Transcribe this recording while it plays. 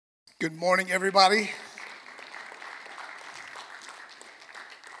Good morning, everybody.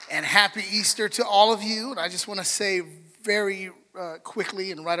 And happy Easter to all of you. And I just want to say very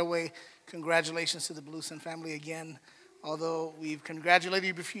quickly and right away, congratulations to the Blueson family again. Although we've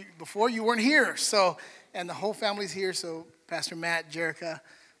congratulated you before, you weren't here. So, and the whole family's here. So Pastor Matt, Jerica,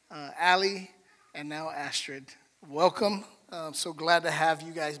 Allie, and now Astrid. Welcome. I'm so glad to have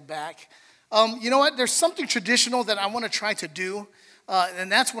you guys back. You know what? There's something traditional that I want to try to do.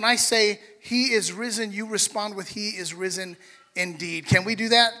 And that's when I say, he is risen, you respond with, he is risen indeed. Can we do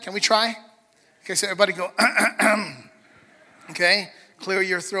that? Can we try? Okay, so everybody go, okay, clear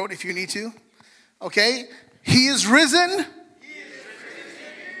your throat if you need to. Okay, he is risen.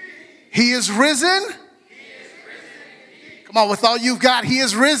 He is risen. Come on, with all you've got, he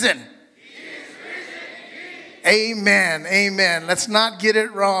is risen. Amen, amen. Let's not get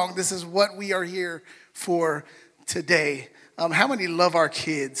it wrong. This is what we are here for today. How many love our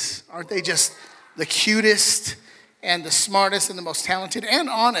kids? Aren't they just the cutest and the smartest and the most talented and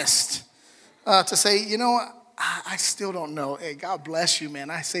honest to say, you know, I still don't know. Hey, God bless you,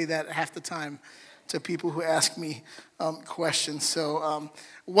 man. I say that half the time to people who ask me questions. So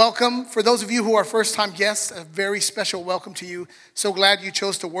welcome. For those of you who are first-time guests, a very special welcome to you. So glad you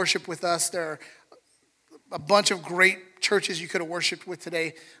chose to worship with us. There are a bunch of great churches you could have worshiped with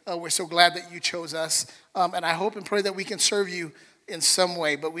today. We're so glad that you chose us. And I hope and pray that we can serve you in some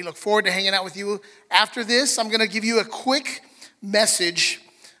way. But we look forward to hanging out with you. After this, I'm going to give you a quick message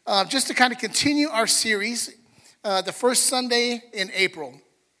just to kind of continue our series. The first Sunday in April,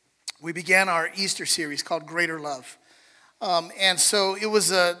 we began our Easter series called Greater Love. And so it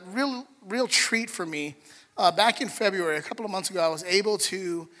was a real treat for me. Back in February, a couple of months ago, I was able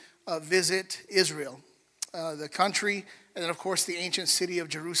to visit Israel. The country, and then, of course, the ancient city of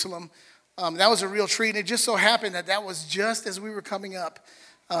Jerusalem. That was a real treat. And it just so happened that that was just as we were coming up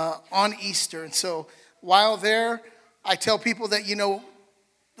on Easter. And so while there, I tell people that, you know,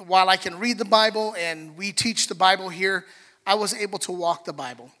 while I can read the Bible and we teach the Bible here, I was able to walk the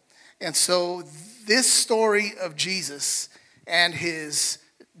Bible. And so this story of Jesus and his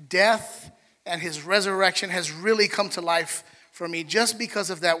death and his resurrection has really come to life for me just because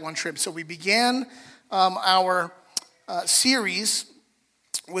of that one trip. So we began our series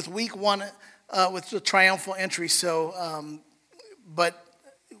with week one with the triumphal entry. So, but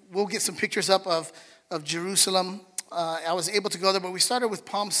we'll get some pictures up of Jerusalem. I was able to go there, but we started with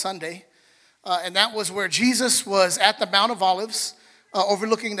Palm Sunday. And that was where Jesus was at the Mount of Olives,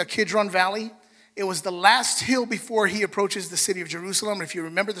 overlooking the Kidron Valley. It was the last hill before he approaches the city of Jerusalem. If you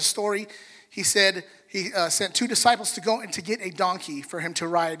remember the story, he said he sent two disciples to go and to get a donkey for him to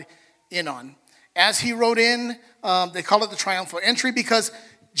ride in on. As he rode in, they call it the triumphal entry because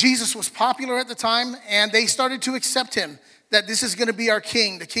Jesus was popular at the time, and they started to accept him, that this is going to be our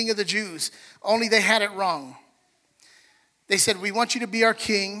king, the king of the Jews. Only they had it wrong. They said, we want you to be our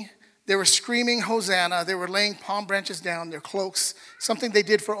king. They were screaming, Hosanna. They were laying palm branches down, their cloaks, something they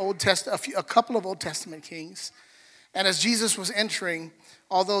did for a couple of Old Testament kings. And as Jesus was entering,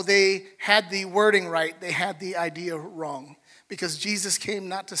 although they had the wording right, they had the idea wrong. Because Jesus came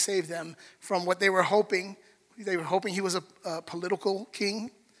not to save them from what they were hoping. They were hoping he was a political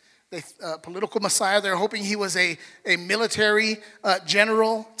king, a political Messiah. They were hoping he was a military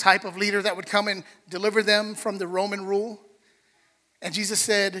general type of leader that would come and deliver them from the Roman rule. And Jesus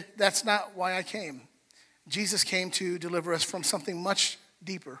said, that's not why I came. Jesus came to deliver us from something much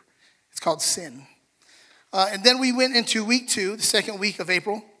deeper. It's called sin. And then we went into week 2, the second week of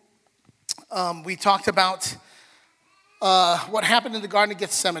April. We talked about what happened in the Garden of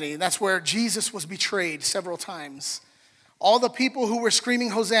Gethsemane. That's where Jesus was betrayed several times. All the people who were screaming,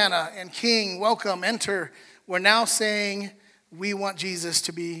 Hosanna and King, welcome, enter, were now saying, we want Jesus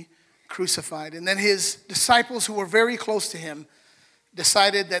to be crucified. And then his disciples, who were very close to him,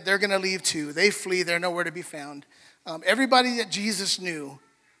 decided that they're going to leave too. They flee. They're nowhere to be found. Everybody that Jesus knew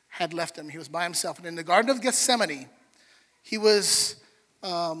had left him. He was by himself. And in the Garden of Gethsemane, he was...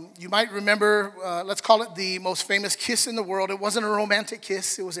 you might remember, let's call it the most famous kiss in the world. It wasn't a romantic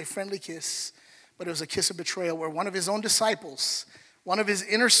kiss. It was a friendly kiss. But it was a kiss of betrayal where one of his own disciples, one of his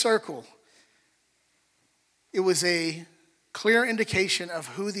inner circle, it was a clear indication of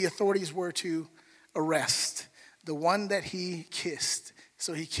who the authorities were to arrest. The one that he kissed.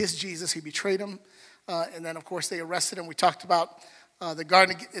 So he kissed Jesus. He betrayed him. And then, of course, they arrested him. We talked about the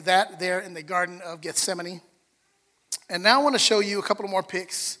garden, that there in the Garden of Gethsemane. And now I want to show you a couple of more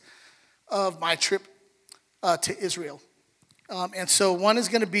pics of my trip to Israel. And so one is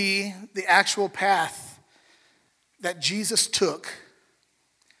going to be the actual path that Jesus took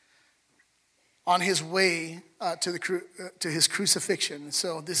on his way to his crucifixion.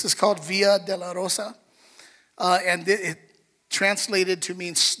 So this is called Via della Rosa, and it translated to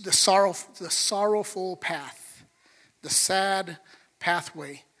mean the sorrowful path, the sad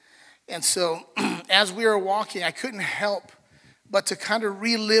pathway. And so as we were walking, I couldn't help but to kind of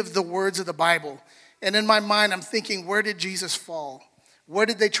relive the words of the Bible. And in my mind, I'm thinking, where did Jesus fall? Where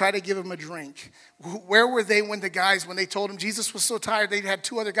did they try to give him a drink? Where were they when they told him Jesus was so tired, they had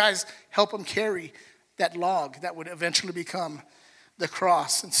two other guys help him carry that log that would eventually become the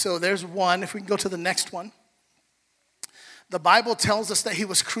cross. And so there's one. If we can go to the next one. The Bible tells us that he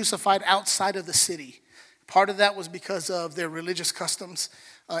was crucified outside of the city. Part of that was because of their religious customs.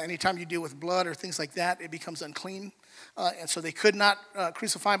 Anytime you deal with blood or things like that, it becomes unclean. And so they could not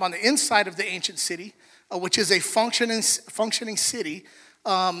crucify him on the inside of the ancient city, which is a functioning city.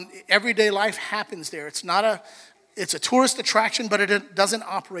 Everyday life happens there. It's a tourist attraction, but it doesn't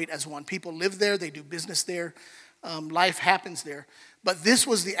operate as one. People live there. They do business there. Life happens there. But this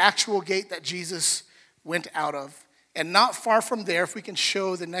was the actual gate that Jesus went out of. And not far from there, if we can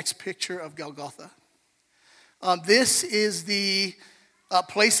show the next picture of Golgotha. This is the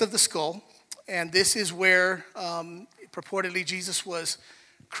place of the skull. And this is where purportedly Jesus was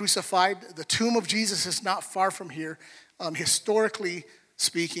crucified. The tomb of Jesus is not far from here. Historically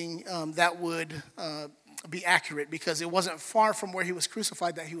speaking, that would be accurate because it wasn't far from where he was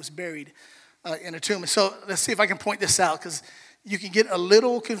crucified that he was buried in a tomb. And so let's see if I can point this out because you can get a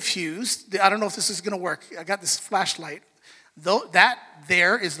little confused. I don't know if this is going to work. I got this flashlight. Though that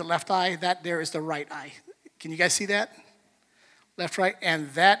there is the left eye, that there is the right eye. Can you guys see that? Left, right, and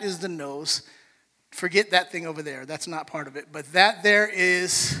that is the nose. Forget that thing over there. That's not part of it. But that there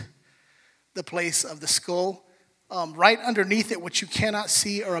is the place of the skull. Right underneath it, what you cannot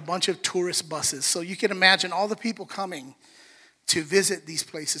see are a bunch of tourist buses. So you can imagine all the people coming to visit these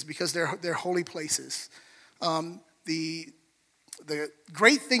places because they're holy places. The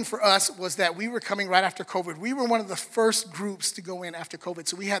great thing for us was that we were coming right after COVID. We were one of the first groups to go in after COVID.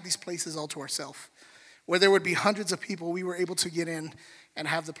 So we had these places all to ourselves. Where there would be hundreds of people, we were able to get in and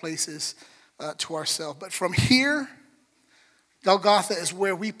have the places to ourselves. But from here, Golgotha is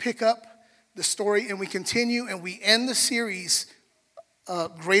where we pick up the story and we continue and we end the series,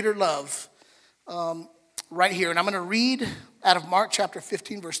 Greater Love, right here. And I'm going to read out of Mark chapter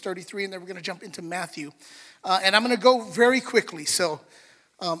 15, verse 33, and then we're going to jump into Matthew. And I'm going to go very quickly, so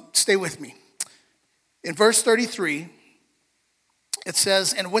stay with me. In verse 33, it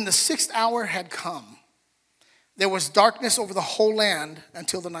says, "And when the 6th hour had come, there was darkness over the whole land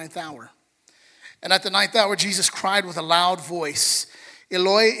until the 9th hour. And at the 9th hour, Jesus cried with a loud voice,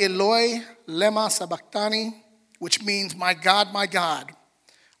 'Eloi, Eloi, lema sabachthani,' which means, 'My God,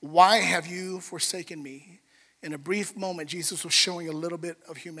 why have you forsaken me?'" In a brief moment, Jesus was showing a little bit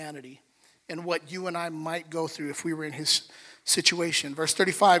of humanity and what you and I might go through if we were in his situation. Verse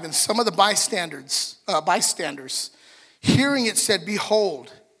 35, "And some of the bystanders, hearing it said,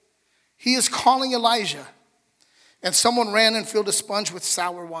 'Behold, he is calling Elijah.' And someone ran and filled a sponge with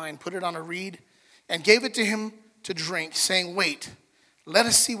sour wine, put it on a reed, and gave it to him to drink, saying, 'Wait, let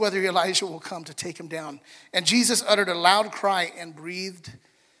us see whether Elijah will come to take him down.' And Jesus uttered a loud cry and breathed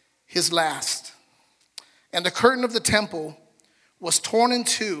his last. And the curtain of the temple was torn in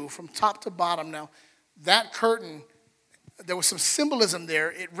two from top to bottom." Now, that curtain, there was some symbolism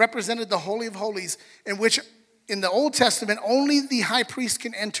there. It represented the Holy of Holies, in which in the Old Testament, only the high priest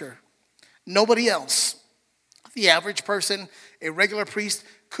can enter. Nobody else. The average person, a regular priest,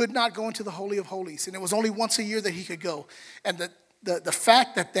 could not go into the Holy of Holies. And it was only once a year that he could go. And the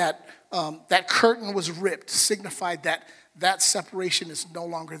fact that curtain was ripped signified that separation is no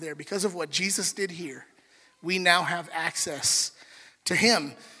longer there. Because of what Jesus did here, we now have access to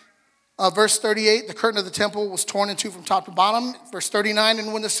him. Verse 38, the curtain of the temple was torn in two from top to bottom. Verse 39,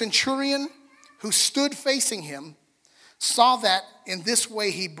 "And when the centurion who stood facing him saw that in this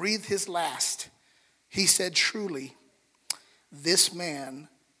way he breathed his last, he said, 'Truly, this man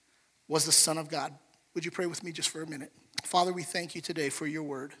was the Son of God.'" Would you pray with me just for a minute? Father, we thank you today for your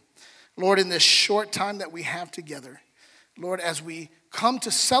word. Lord, in this short time that we have together, Lord, as we come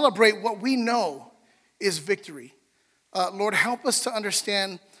to celebrate what we know is victory, Lord, help us to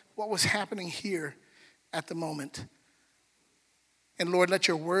understand what was happening here at the moment. And Lord, let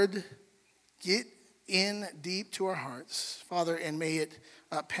your word get in deep to our hearts, Father, and may it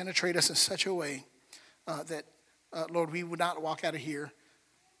penetrate us in such a way that, Lord, we would not walk out of here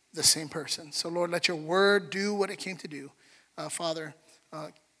the same person. So, Lord, let your word do what it came to do, Father,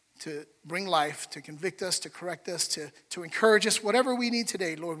 to bring life, to convict us, to correct us, to encourage us, whatever we need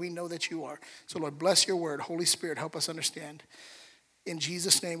today, Lord, we know that you are. So, Lord, bless your word. Holy Spirit, help us understand. In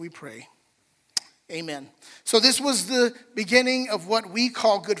Jesus' name we pray. Amen. So this was the beginning of what we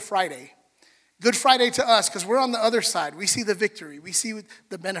call Good Friday. Good Friday to us, because we're on the other side. We see the victory. We see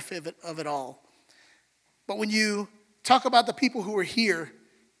the benefit of it all. But when you talk about the people who were here,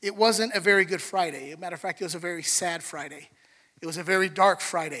 it wasn't a very good Friday. As a matter of fact, it was a very sad Friday. It was a very dark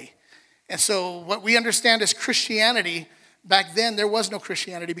Friday. And so what we understand as Christianity, back then there was no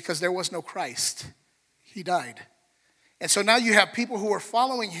Christianity because there was no Christ. He died. And so now you have people who are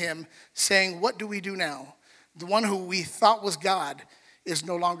following him saying, what do we do now? The one who we thought was God is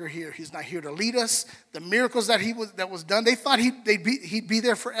no longer here. He's not here to lead us. The miracles that was done, they thought he'd be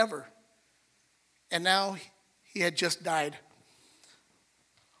there forever. And now he had just died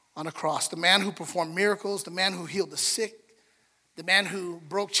on a cross. The man who performed miracles, the man who healed the sick, the man who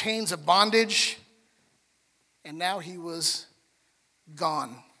broke chains of bondage, and now he was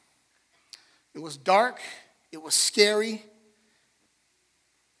gone. It was dark, it was scary,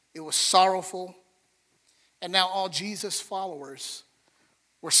 it was sorrowful, and now all Jesus' followers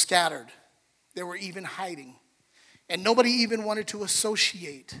were scattered. They were even hiding, and nobody even wanted to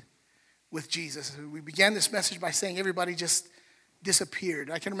associate with Jesus. We began this message by saying everybody just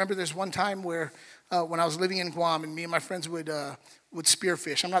disappeared. I can remember there's one time where when I was living in Guam and me and my friends would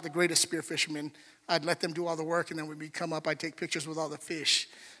spearfish. I'm not the greatest spear fisherman. I'd let them do all the work, and then when we come up, I'd take pictures with all the fish,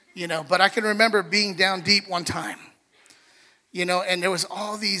 But I can remember being down deep one time, and there was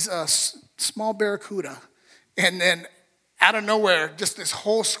all these small barracuda, and then out of nowhere, just this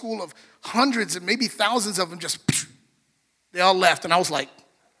whole school of hundreds and maybe thousands of them they all left, and I was like,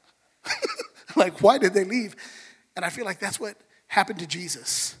 why did they leave? And I feel like that's what happened to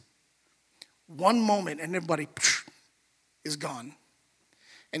Jesus. One moment and everybody is gone.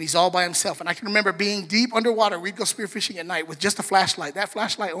 And he's all by himself. And I can remember being deep underwater. We'd go spearfishing at night with just a flashlight. That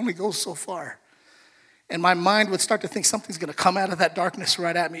flashlight only goes so far. And my mind would start to think something's going to come out of that darkness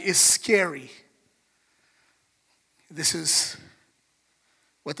right at me. It's scary. This is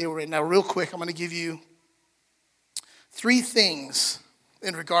what they were in. Now, real quick, I'm going to give you 3 things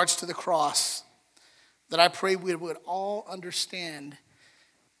in regards to the cross that I pray we would all understand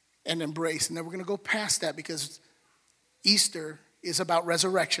and embrace. And then we're going to go past that because Easter is about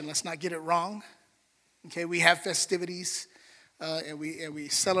resurrection. Let's not get it wrong. Okay, we have festivities and we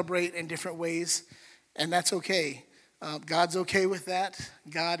celebrate in different ways, and that's okay. God's okay with that.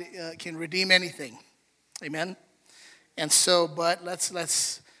 God can redeem anything. Amen. And so, but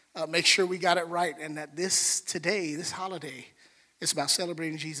let's make sure we got it right, and that this holiday, is about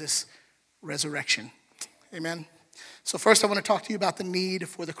celebrating Jesus' resurrection. Amen. So first I want to talk to you about the need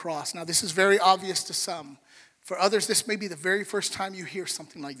for the cross. Now this is very obvious to some. For others, this may be the very first time you hear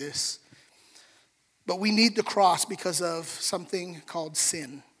something like this. But we need the cross because of something called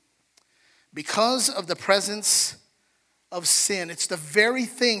sin. Because of the presence of sin. It's the very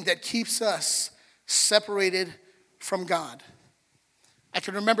thing that keeps us separated from God. I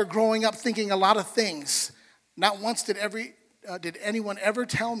can remember growing up thinking a lot of things. Not once did anyone ever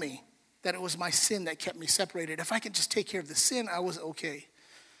tell me that it was my sin that kept me separated. If I could just take care of the sin, I was okay.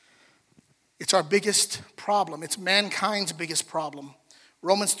 It's our biggest problem. It's mankind's biggest problem.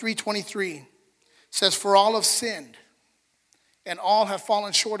 Romans 3:23 says, "For all have sinned, and all have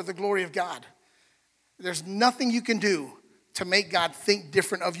fallen short of the glory of God." There's nothing you can do to make God think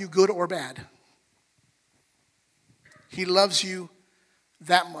different of you, good or bad. He loves you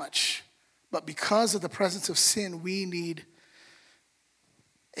that much. But because of the presence of sin, we need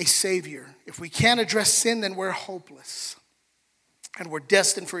a Savior. If we can't address sin, then we're hopeless. And we're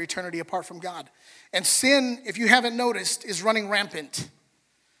destined for eternity apart from God. And sin, if you haven't noticed, is running rampant.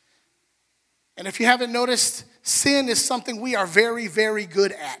 And if you haven't noticed, sin is something we are very, very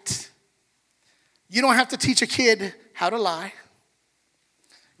good at. You don't have to teach a kid how to lie.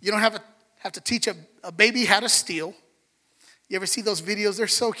 You don't have to teach a baby how to steal. You ever see those videos? They're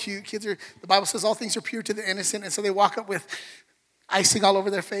so cute. The Bible says all things are pure to the innocent. And so they walk up with icing all over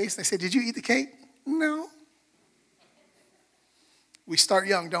their face. They say, "Did you eat the cake?" No. We start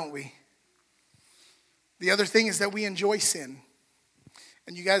young, don't we? The other thing is that we enjoy sin.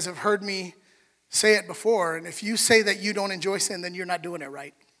 And you guys have heard me say it before. And if you say that you don't enjoy sin, then you're not doing it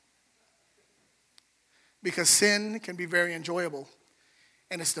right. Because sin can be very enjoyable.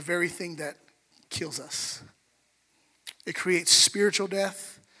 And it's the very thing that kills us. It creates spiritual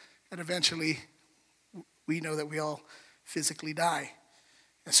death. And eventually, we know that we all physically die.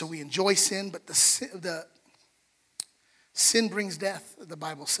 And so we enjoy sin, but the sin brings death, the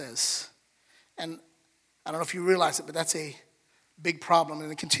Bible says. And I don't know if you realize it, but that's a big problem. And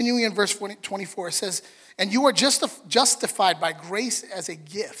then continuing in verse 24, it says, "And you are justified by grace as a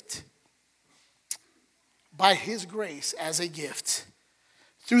gift." By his grace as a gift.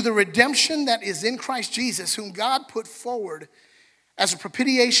 through the redemption that is in Christ Jesus, whom God put forward as a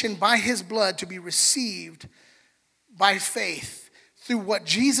propitiation by his blood to be received by faith through what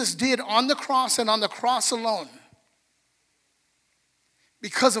Jesus did on the cross and on the cross alone.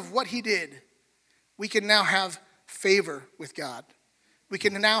 Because of what he did, we can now have favor with God. We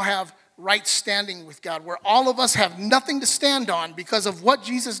can now have right standing with God, where all of us have nothing to stand on because of what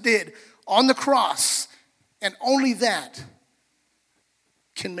Jesus did on the cross, and only that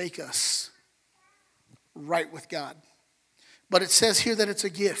can make us right with God. But it says here that it's a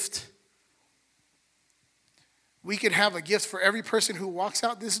gift. We could have a gift for every person who walks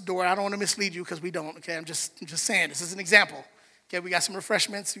out this door. I don't want to mislead you because we don't, okay? I'm just saying, this is an example. Okay, we got some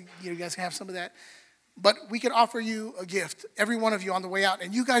refreshments. You guys can have some of that. But we could offer you a gift, every one of you on the way out,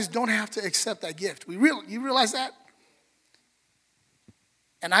 and you guys don't have to accept that gift. You realize that?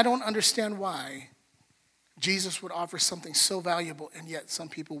 And I don't understand why Jesus would offer something so valuable, and yet some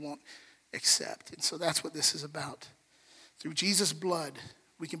people won't accept. And so that's what this is about. Through Jesus' blood,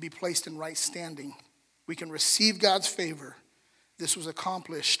 we can be placed in right standing. We can receive God's favor. This was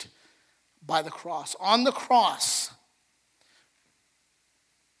accomplished by the cross. On the cross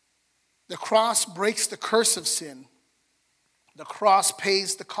breaks the curse of sin. The cross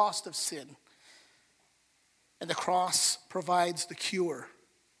pays the cost of sin. And the cross provides the cure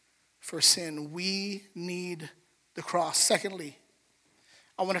for sin. We need the cross. Secondly,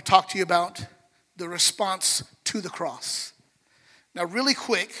 I want to talk to you about the response to the cross. Now, really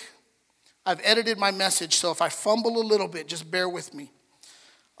quick, I've edited my message, so if I fumble a little bit, just bear with me.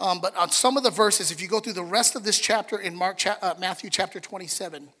 But on some of the verses, if you go through the rest of this chapter in Matthew chapter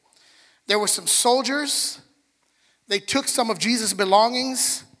 27, there were some soldiers. They took some of Jesus'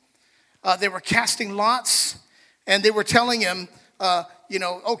 belongings. They were casting lots, and they were telling him,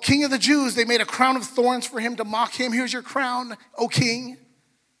 oh, King of the Jews, they made a crown of thorns for him to mock him. Here's your crown, O King.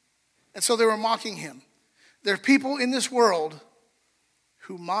 And so they were mocking him. There are people in this world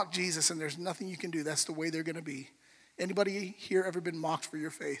who mock Jesus, and there's nothing you can do. That's the way they're going to be. Anybody here ever been mocked for your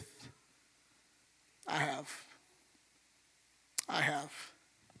faith? I have.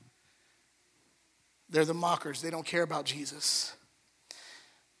 They're the mockers. They don't care about Jesus.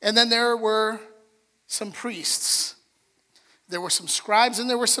 And then there were some priests. There were some scribes and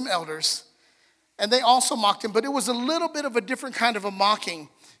there were some elders. And they also mocked him, but it was a little bit of a different kind of a mocking.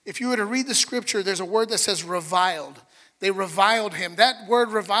 If you were to read the scripture, there's a word that says reviled. They reviled him. That word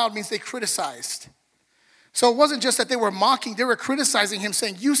reviled means they criticized. So it wasn't just that they were mocking, they were criticizing him,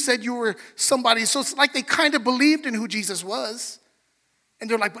 saying, you said you were somebody. So it's like they kind of believed in who Jesus was. And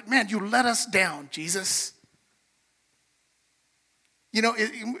they're like, but man, you let us down, Jesus.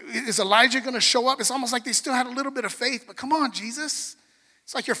 Is Elijah going to show up? It's almost like they still had a little bit of faith, but come on, Jesus.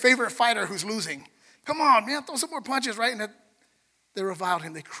 It's like your favorite fighter who's losing. Come on, man, throw some more punches, right? And they reviled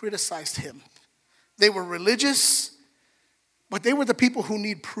him. They criticized him. They were religious, but they were the people who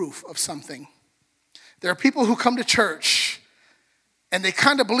need proof of something. There are people who come to church, and they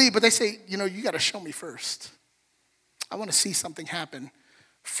kind of believe, but they say, you got to show me first. I want to see something happen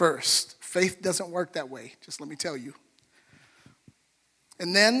first. Faith doesn't work that way, just let me tell you.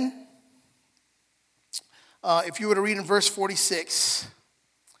 And then, if you were to read in verse 46,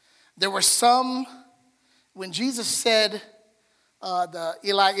 there were some, when Jesus said, the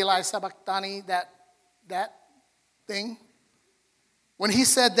Eloi, Eloi, sabachthani, that thing, when he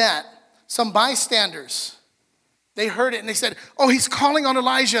said that, some bystanders, they heard it and they said, oh, he's calling on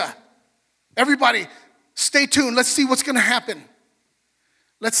Elijah. Everybody, stay tuned. Let's see what's going to happen.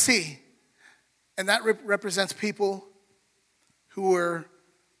 Let's see. And that represents people who were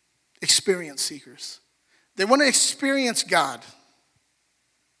experience seekers. They want to experience God.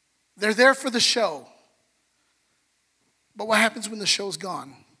 They're there for the show. But what happens when the show's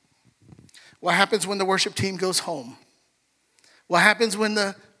gone? What happens when the worship team goes home? What happens when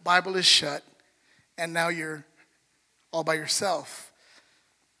the Bible is shut and now you're all by yourself?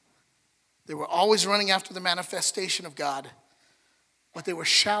 They were always running after the manifestation of God, but they were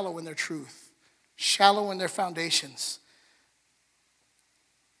shallow in their truth, shallow in their foundations.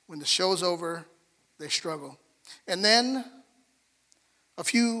 When the show's over, they struggle. And then, a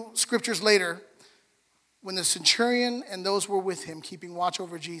few scriptures later, when the centurion and those were with him keeping watch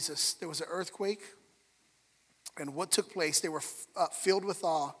over Jesus, there was an earthquake. And what took place, they were filled with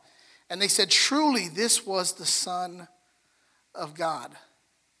awe. And they said, truly, this was the Son of God.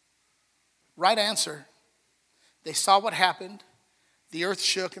 Right answer. They saw what happened. The earth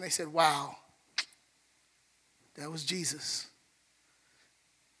shook and they said, wow, that was Jesus.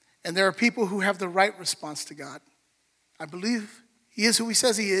 And there are people who have the right response to God. I believe he is who he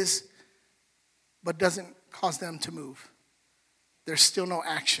says he is, but doesn't cause them to move. there's still no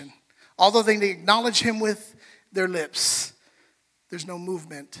action. Although they acknowledge him with their lips, there's no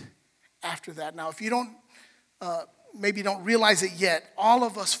movement after that. Now, if you don't, maybe don't realize it yet, all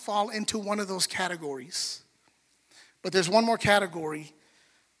of us fall into one of those categories. But there's one more category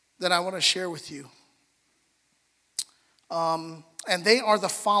that I want to share with you. And they are the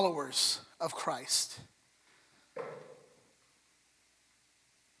followers of Christ.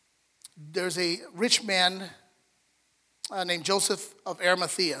 There's a rich man named Joseph of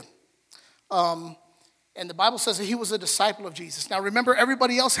Arimathea. And the Bible says that he was a disciple of Jesus. Now remember,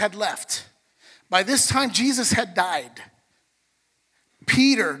 everybody else had left. By this time, Jesus had died.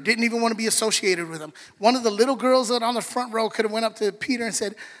 Peter didn't even want to be associated with him. One of the little girls that on the front row could have went up to Peter and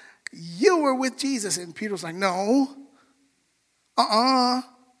said, "You were with Jesus." And Peter was like, "No. I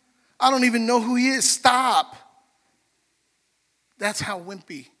don't even know who he is. Stop." That's how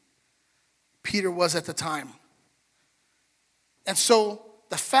wimpy Peter was at the time. And so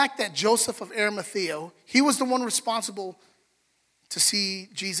the fact that Joseph of Arimathea, he was the one responsible to see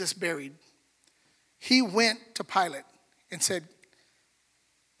Jesus buried. He went to Pilate and said,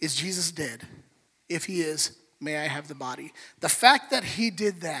 "Is Jesus dead? If he is, may I have the body?" The fact that he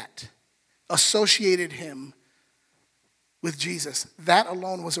did that associated him with Jesus. That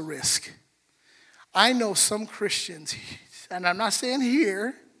alone was a risk. I know some Christians, and I'm not saying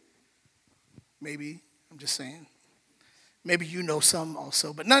here, maybe, I'm just saying, maybe you know some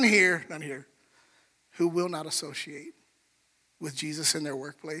also, but none here, who will not associate with Jesus in their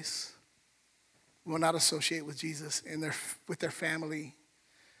workplace, will not associate with Jesus with their family.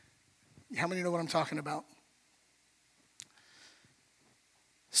 How many know what I'm talking about?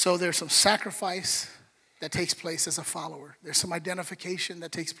 So there's some sacrifice that takes place as a follower. There's some identification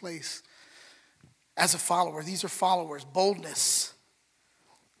that takes place as a follower. These are followers. Boldness.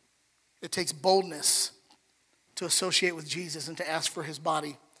 It takes boldness to associate with Jesus and to ask for his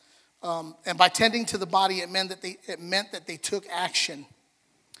body. And by tending to the body, it meant that they took action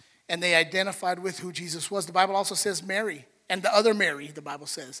and they identified with who Jesus was. The Bible also says Mary, and the other Mary, the Bible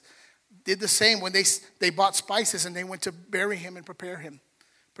says, did the same when they bought spices and they went to bury him and prepare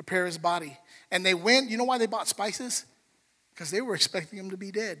his body. And they went, you know why they bought spices? Because they were expecting him to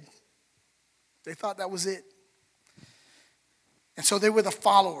be dead. They thought that was it. And so they were the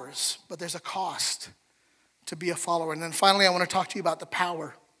followers, but there's a cost to be a follower. And then finally, I want to talk to you about the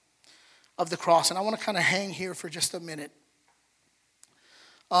power of the cross. And I want to kind of hang here for just a minute.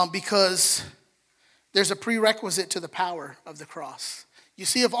 Because there's a prerequisite to the power of the cross. You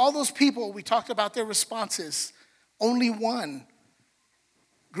see, of all those people, we talked about their responses, only one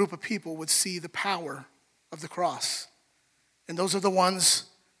group of people would see the power of the cross. And those are the ones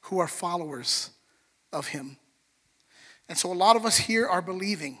who are followers of him. And so a lot of us here are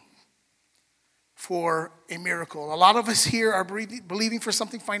believing for a miracle. A lot of us here are believing for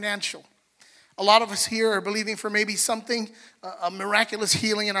something financial. A lot of us here are believing for maybe something, a miraculous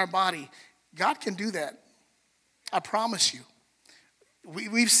healing in our body. God can do that. I promise you.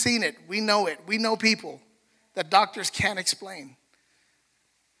 We've seen it. We know it. We know people that doctors can't explain.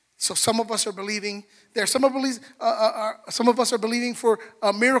 So some of us are believing there. Some of us are believing for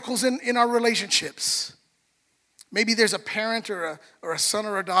miracles in our relationships. Maybe there's a parent or a son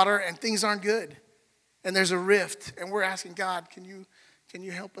or a daughter and things aren't good. And there's a rift. And we're asking God, can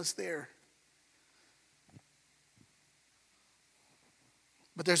you help us there?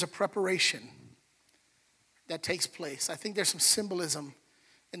 But there's a preparation that takes place. I think there's some symbolism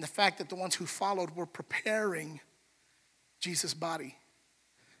in the fact that the ones who followed were preparing Jesus' body.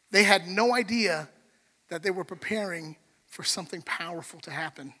 They had no idea that they were preparing for something powerful to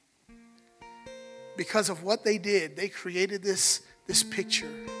happen. Because of what they did, they created this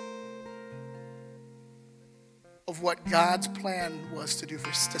picture of what God's plan was to do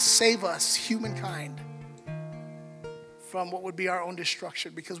to save us, humankind, from what would be our own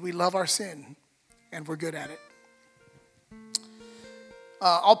destruction, because we love our sin and we're good at it.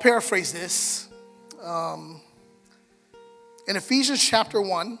 I'll paraphrase this. In Ephesians chapter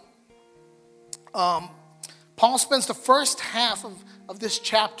 1, Paul spends the first half of this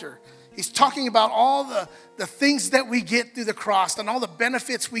chapter. He's talking about all the things that we get through the cross and all the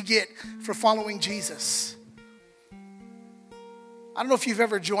benefits we get for following Jesus. I don't know if you've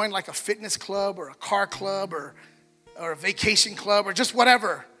ever joined like a fitness club or a car club or a vacation club or just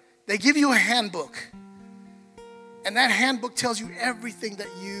whatever. They give you a handbook. And that handbook tells you everything that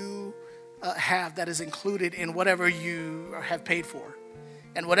you have that is included in whatever you have paid for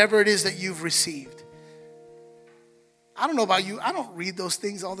and whatever it is that you've received. I don't know about you. I don't read those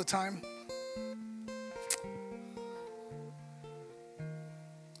things all the time.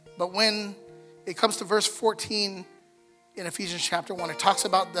 But when it comes to verse 14 in Ephesians chapter 1. It talks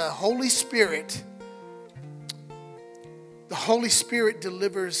about the Holy Spirit. The Holy Spirit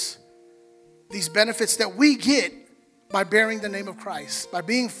delivers these benefits that we get by bearing the name of Christ, by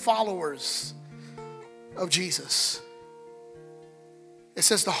being followers of Jesus. It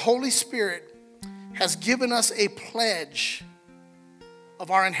says the Holy Spirit has given us a pledge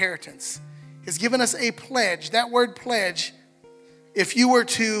of our inheritance. Has given us a pledge. That word pledge, if you were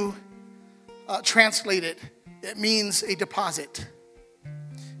to translate it, it means a deposit.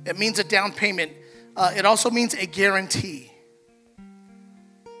 It means a down payment. It also means a guarantee.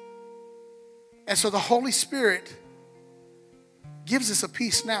 And so the Holy Spirit gives us a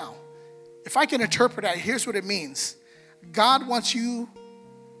peace now. If I can interpret that, here's what it means. God wants you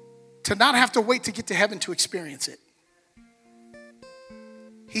to not have to wait to get to heaven to experience it.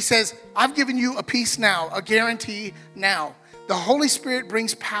 He says, I've given you a peace now, a guarantee now. The Holy Spirit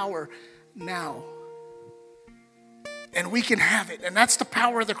brings power now. And we can have it. And that's the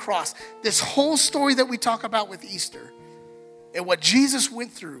power of the cross. This whole story that we talk about with Easter and what Jesus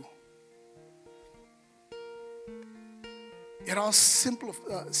went through, it all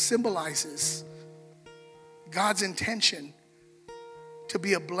symbolizes God's intention to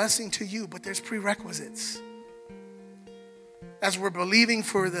be a blessing to you, but there's prerequisites. As we're believing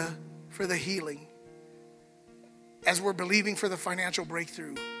for the healing, as we're believing for the financial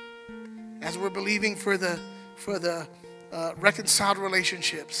breakthrough, as we're believing for the reconciled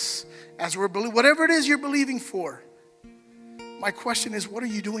relationships, as we're whatever it is you're believing for, my question is, what are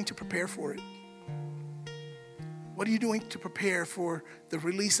you doing to prepare for it? What are you doing to prepare for the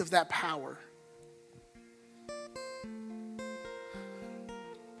release of that power?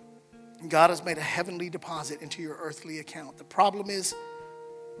 God has made a heavenly deposit into your earthly account. The problem is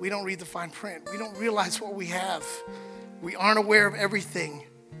we don't read the fine print. We don't realize what we have. We aren't aware of everything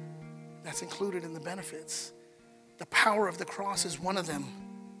that's included in the benefits. The power of the cross is one of them.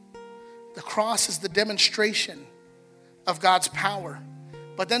 The cross is the demonstration of God's power.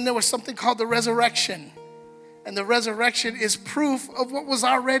 But then there was something called the resurrection. And the resurrection is proof of what was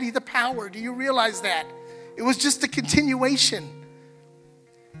already the power. Do you realize that? It was just a continuation.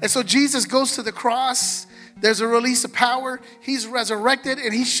 And so Jesus goes to the cross. There's a release of power. He's resurrected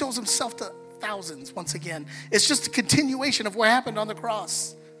and he shows himself to thousands once again. It's just a continuation of what happened on the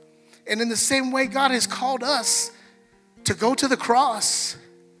cross. And in the same way, God has called us to go to the cross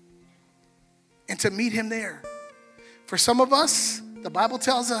and to meet him there. For some of us, the Bible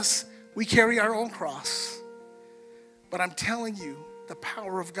tells us we carry our own cross. But I'm telling you, the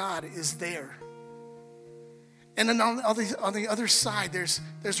power of God is there. And then on the other side, there's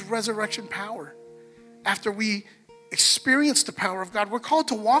resurrection power. After we experience the power of God, we're called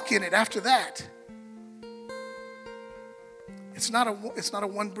to walk in it after that. It's not a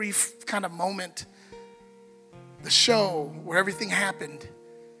one brief kind of moment. The show where everything happened,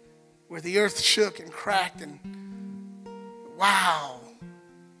 where the earth shook and cracked and wow.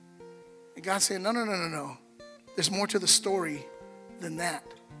 And God's saying, no. There's more to the story than that.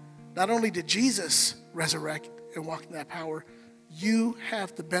 Not only did Jesus resurrect and walk in that power, you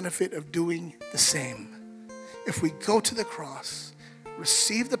have the benefit of doing the same. If we go to the cross,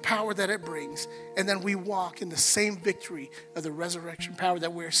 receive the power that it brings, and then we walk in the same victory of the resurrection power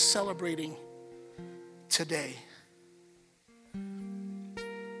that we're celebrating today.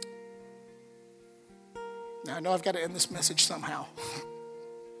 Now, I know I've got to end this message somehow.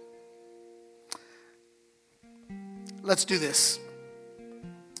 Let's do this.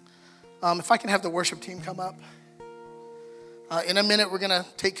 If I can have the worship team come up. In a minute, we're going to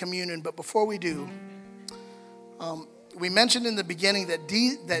take communion. But before we do, we mentioned in the beginning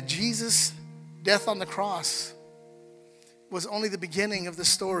that Jesus' death on the cross was only the beginning of the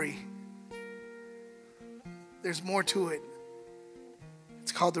story. There's more to it.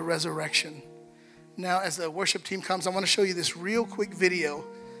 It's called the resurrection. Now, as the worship team comes, I want to show you this real quick video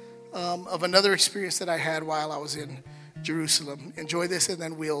of another experience that I had while I was in Jerusalem. Enjoy this, and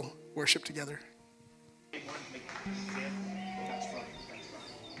then we'll worship together.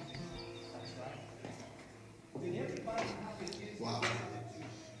 Wow.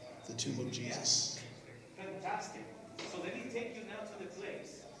 The tomb of Jesus. Fantastic. So let me take you now to the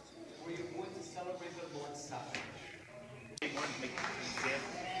place where you're going to celebrate the Lord's Supper.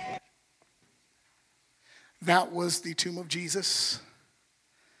 That was the tomb of Jesus.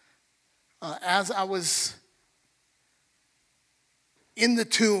 As I was in the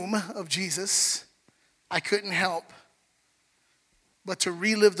tomb of Jesus, I couldn't help but to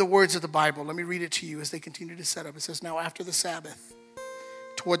relive the words of the Bible. Let me read it to you as they continue to set up. It says, now after the Sabbath,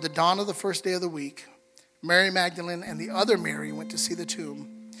 toward the dawn of the first day of the week, Mary Magdalene and the other Mary went to see the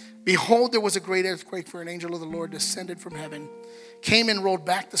tomb. Behold, there was a great earthquake, for an angel of the Lord descended from heaven, came and rolled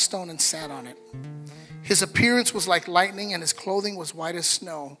back the stone and sat on it. His appearance was like lightning, and his clothing was white as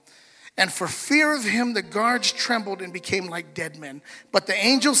snow. And for fear of him, the guards trembled and became like dead men. But the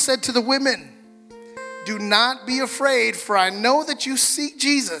angel said to the women, do not be afraid, for I know that you seek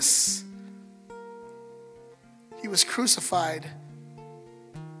Jesus. He was crucified,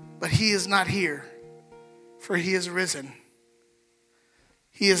 but he is not here, for he is risen.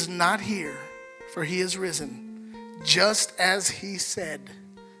 He is not here, for he is risen, just as he said.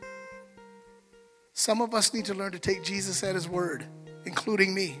 Some of us need to learn to take Jesus at his word,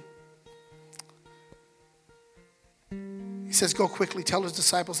 including me. He says, go quickly, tell his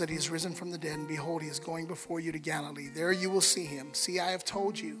disciples that he is risen from the dead, and behold, he is going before you to Galilee. There you will see him. See, I have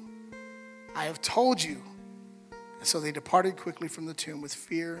told you. I have told you. And so they departed quickly from the tomb with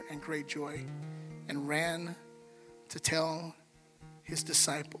fear and great joy, and ran to tell his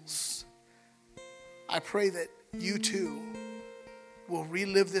disciples. I pray that you too will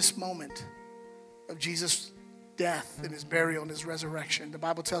relive this moment of Jesus' death and his burial and his resurrection. The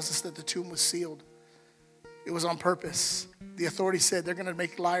Bible tells us that the tomb was sealed. It was on purpose. The authority said they're going to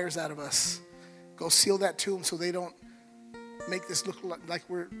make liars out of us. Go seal that tomb so they don't make this look like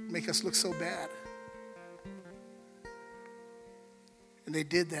make us look so bad. And they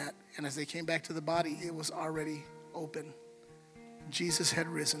did that. And as they came back to the body, it was already open. Jesus had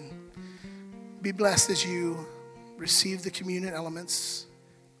risen. Be blessed as you receive the communion elements,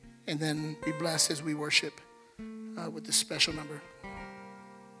 and then be blessed as we worship with this special number.